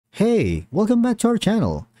Hey, welcome back to our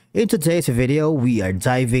channel. In today's video, we are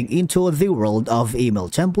diving into the world of email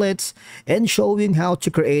templates and showing how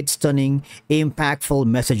to create stunning, impactful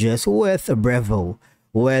messages with Brevo.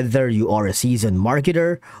 Whether you are a seasoned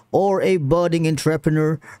marketer or a budding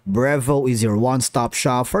entrepreneur, Brevo is your one-stop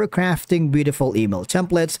shop for crafting beautiful email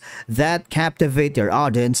templates that captivate your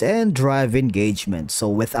audience and drive engagement. So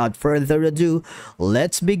without further ado,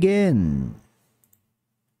 let's begin.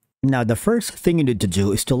 Now, the first thing you need to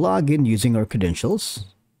do is to log in using our credentials.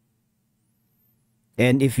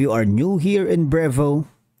 And if you are new here in Brevo,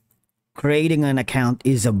 creating an account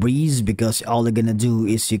is a breeze because all you're gonna do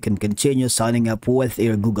is you can continue signing up with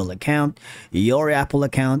your Google account, your Apple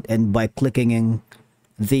account, and by clicking in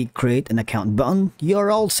the create an account button,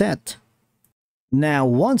 you're all set. Now,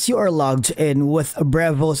 once you are logged in with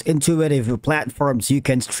Brevo's intuitive platforms, you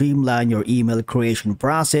can streamline your email creation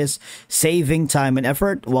process, saving time and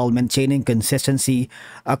effort while maintaining consistency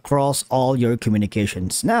across all your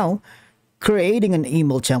communications. Now, creating an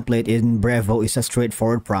email template in Brevo is a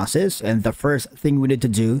straightforward process, and the first thing we need to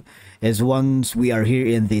do is once we are here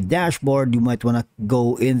in the dashboard, you might want to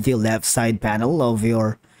go in the left side panel of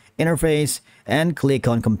your interface and click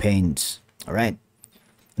on campaigns. All right.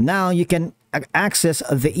 Now you can access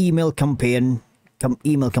the email campaign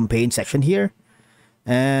section here,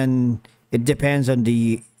 and it depends on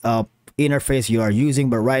the interface you are using,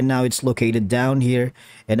 but right now it's located down here,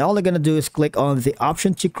 and all you're gonna do is click on the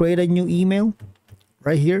option to create a new email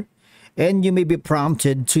right here, and you may be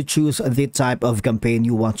prompted to choose the type of campaign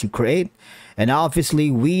you want to create, and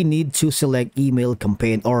obviously we need to select email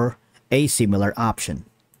campaign or a similar option.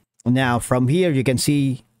 Now from here you can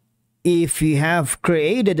see if you have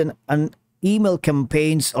created an email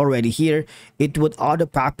campaigns already here, it would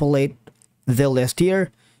auto-populate the list here,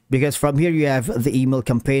 because from here you have the email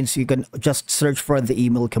campaigns. You can just search for the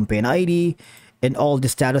email campaign ID and all the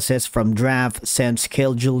statuses from draft, sent,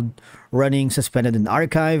 scheduled, running, suspended, and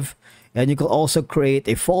archive. And you can also create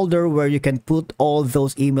a folder where you can put all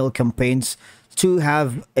those email campaigns to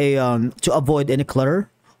have a to avoid any clutter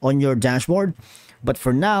on your dashboard. But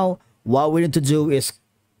for now, what we need to do is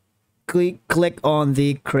click on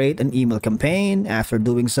the create an email campaign. After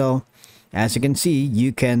doing so, as you can see,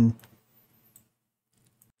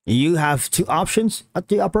 you have two options at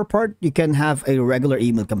the upper part. You can have a regular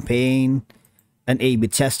email campaign and A/B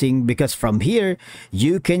testing, because from here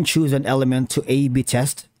you can choose an element to A/B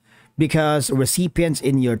test, because recipients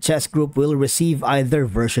in your test group will receive either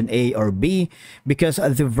version A or B, because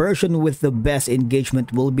the version with the best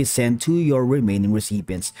engagement will be sent to your remaining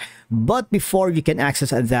recipients. But before you can access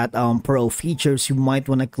that pro features, you might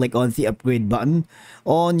want to click on the upgrade button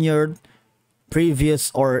on your previous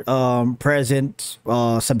or present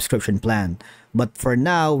subscription plan. But for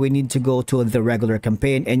now, we need to go to the regular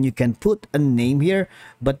campaign, and you can put a name here,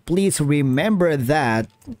 but please remember that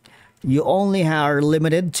you only are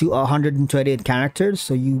limited to 128 characters,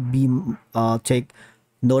 so you take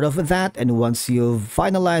note of that. And once you've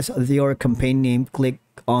finalized your campaign name, click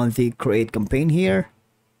on the create campaign here.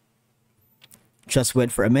 Just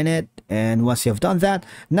wait for a minute, and once you've done that,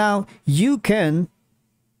 now you can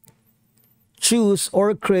choose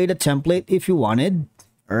or create a template if you wanted.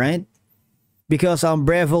 All right, because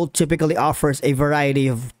Brevo typically offers a variety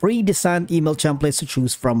of pre-designed email templates to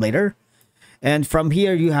choose from later. And from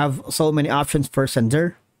here, you have so many options for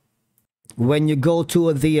sender. When you go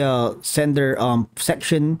to the sender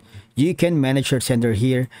section, you can manage your sender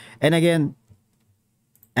here. And again,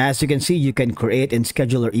 as you can see, you can create and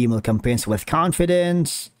schedule your email campaigns with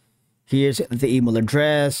confidence. Here's the email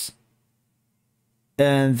address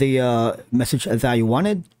and the message that you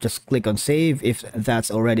wanted. Just click on save if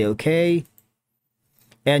that's already okay.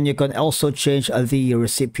 And you can also change the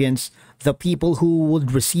recipients, the people who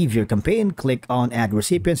would receive your campaign. Click on add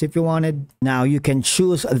recipients if you wanted. Now you can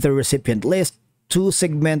choose the recipient list to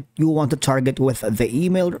segment you want to target with the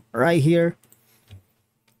email right here.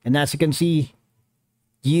 And as you can see,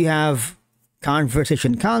 you have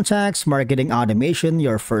conversation contacts, marketing automation,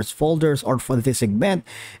 your first folders, or for this segment.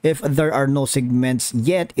 If there are no segments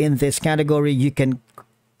yet in this category, you can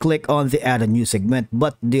click on the add a new segment.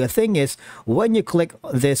 But the thing is, when you click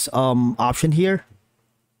this option here,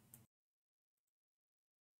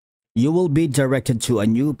 you will be directed to a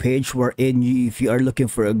new page wherein if you are looking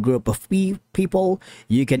for a group of people,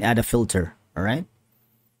 you can add a filter. All right,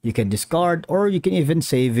 you can discard, or you can even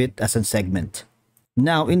save it as a segment.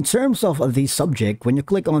 Now, in terms of the subject, when you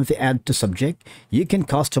click on the add to subject, you can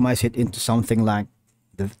customize it into something like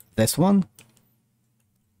this one.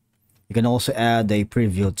 You can also add a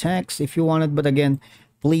preview text if you wanted, but again,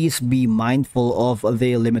 please be mindful of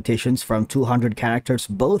the limitations from 200 characters,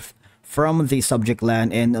 both from the subject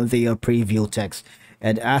line and the preview text.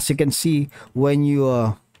 And as you can see, when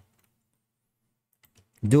you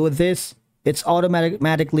do this, it's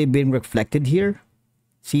automatically being reflected here.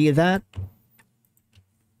 See that?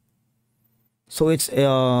 So it's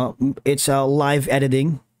live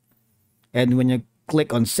editing, and when you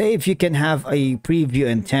click on save, you can have a preview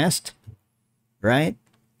and test, right?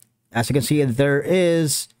 As you can see, there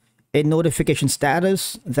is a notification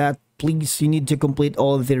status that please you need to complete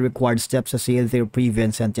all the required steps to see their preview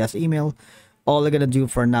and send test email. All you're gonna do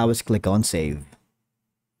for now is click on save.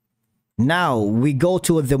 Now we go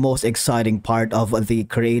to the most exciting part of the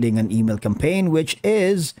creating an email campaign, which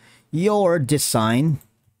is your design.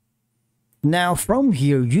 Now from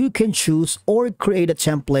here, you can choose or create a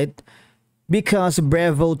template, because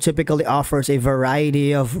Brevo typically offers a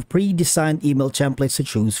variety of pre-designed email templates to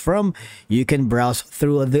choose from. You can browse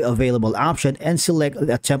through the available option and select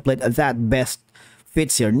a template that best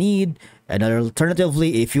fits your need. And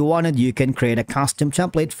alternatively, if you wanted, you can create a custom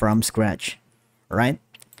template from scratch, right?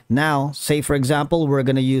 Now, say for example, we're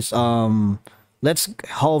gonna use let's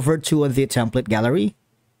hover to the template gallery.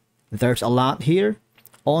 There's a lot here.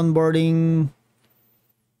 Onboarding,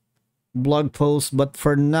 blog post, but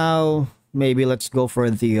for now, maybe let's go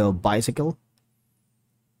for the bicycle.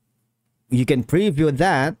 You can preview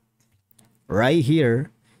that right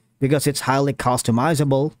here because it's highly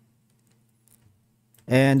customizable.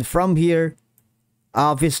 And from here,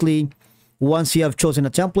 obviously, once you have chosen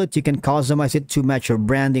a template, you can customize it to match your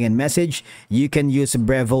branding and message. You can use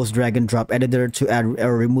Brevo's drag and drop editor to add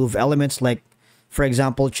or remove elements, like, for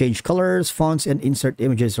example, change colors, fonts, and insert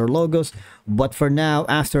images or logos. But for now,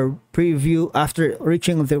 after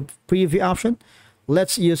reaching the preview option,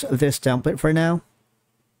 let's use this template for now.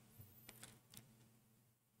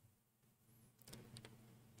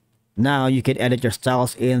 Now you can edit your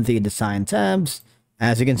styles in the design tabs.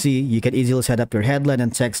 As you can see, you can easily set up your headline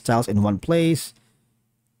and text styles in one place.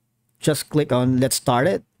 Just click on let's start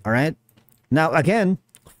it. All right. Now again,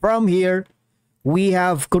 from here, we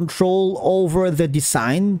have control over the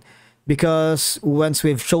design, because once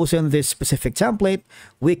we've chosen this specific template,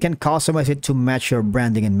 we can customize it to match your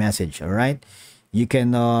branding and message. All right. You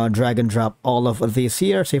can drag and drop all of these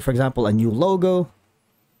here. Say, for example, a new logo.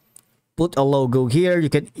 Put a logo here. You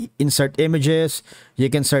can insert images. You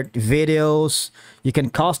can insert videos. You can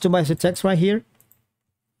customize the text right here.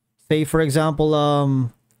 Say, for example,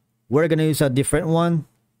 we're going to use a different one.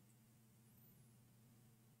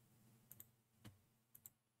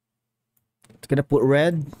 It's going to put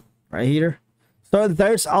red right here. So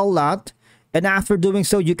there's a lot. And after doing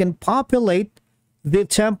so, you can populate the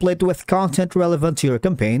template with content relevant to your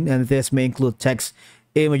campaign. And this may include text,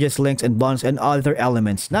 images, links, and buttons, and other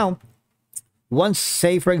elements. Now, once,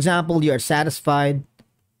 say, for example, you are satisfied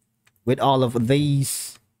with all of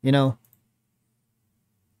these, all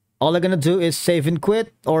you're going to do is save and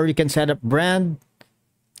quit, or you can set up brand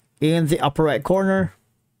in the upper right corner.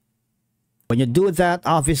 When you do that,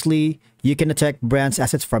 obviously, you can detect brands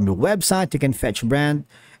assets from your website. You can fetch brand.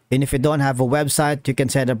 And if you don't have a website, you can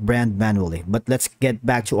set up brand manually. But let's get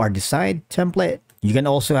back to our design template. You can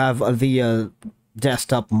also have the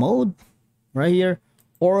desktop mode right here,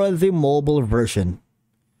 or the mobile version,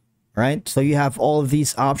 right? So you have all of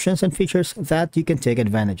these options and features that you can take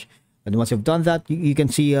advantage. And once you've done that, you can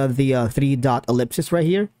see the three-dot ellipsis right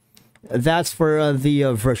here. That's for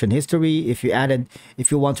the version history. If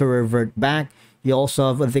you want to revert back, you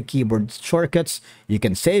also have the keyboard shortcuts. You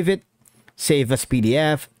can save it, save as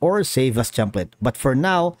PDF, or save as template. But for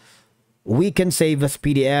now, we can save as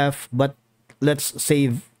PDF, but let's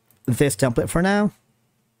save this template for now.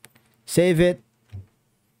 Save it.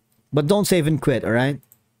 But don't save and quit, all right?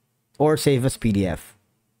 Or save as PDF.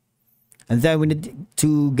 And then we need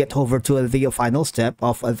to get over to the final step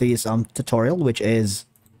of this tutorial, which is,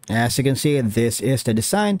 as you can see, this is the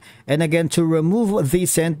design. And again, to remove the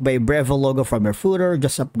Sent by Brevo logo from your footer,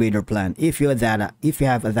 just upgrade your plan if you have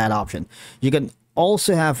that option. You can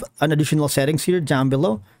also have an additional settings here down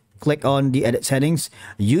below. Click on the edit settings.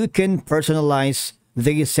 You can personalize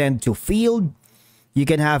the send to field. You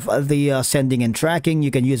can have the sending and tracking.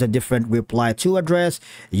 You can use a different reply to address.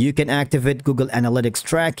 You can activate Google Analytics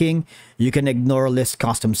tracking. You can ignore list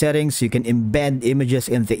custom settings. You can embed images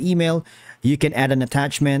in the email. You can add an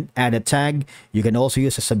attachment, add a tag. You can also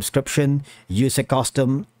use a subscription, use a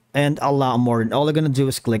custom, and a lot more. And all you're going to do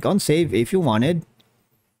is click on save if you wanted.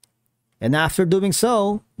 And after doing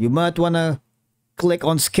so, you might want to click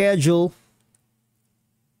on schedule.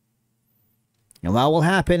 And what will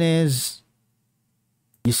happen is,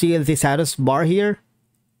 you see the status bar here?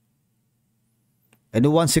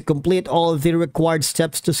 And once you complete all of the required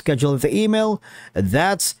steps to schedule the email,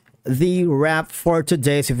 that's the wrap for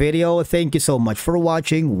today's video. Thank you so much for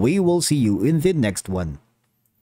watching. We will see you in the next one.